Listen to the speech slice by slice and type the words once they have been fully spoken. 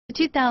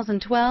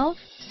2012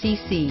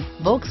 CC,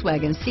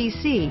 Volkswagen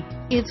CC.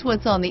 It's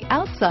what's on the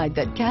outside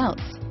that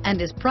counts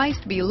and is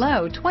priced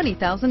below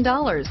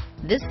 $20,000.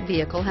 This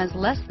vehicle has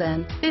less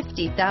than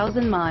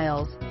 50,000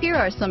 miles. Here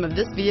are some of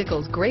this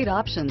vehicle's great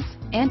options: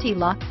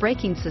 anti-lock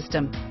braking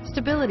system,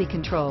 stability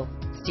control,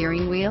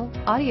 steering wheel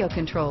audio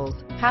controls,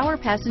 power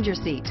passenger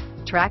seat,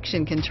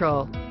 traction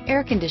control,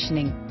 air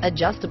conditioning,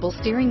 adjustable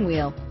steering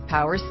wheel,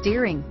 power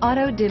steering,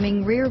 auto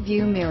dimming rear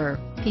view mirror,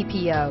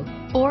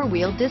 PPO,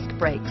 four-wheel disc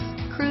brakes,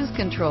 cruise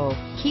control,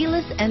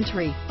 keyless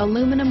entry,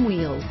 aluminum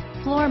wheels,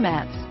 floor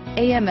mats,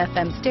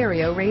 AM/FM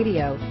stereo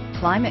radio,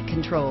 climate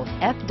control,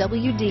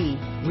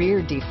 FWD,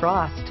 rear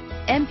defrost,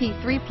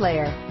 MP3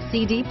 player,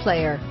 CD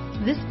player.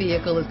 This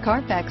vehicle is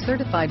CARFAX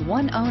certified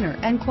one owner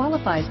and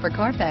qualifies for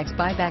CARFAX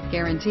buyback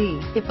guarantee.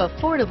 If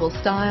affordable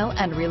style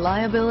and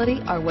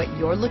reliability are what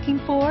you're looking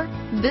for,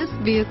 this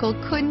vehicle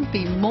couldn't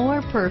be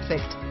more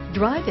perfect.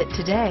 Drive it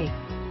today.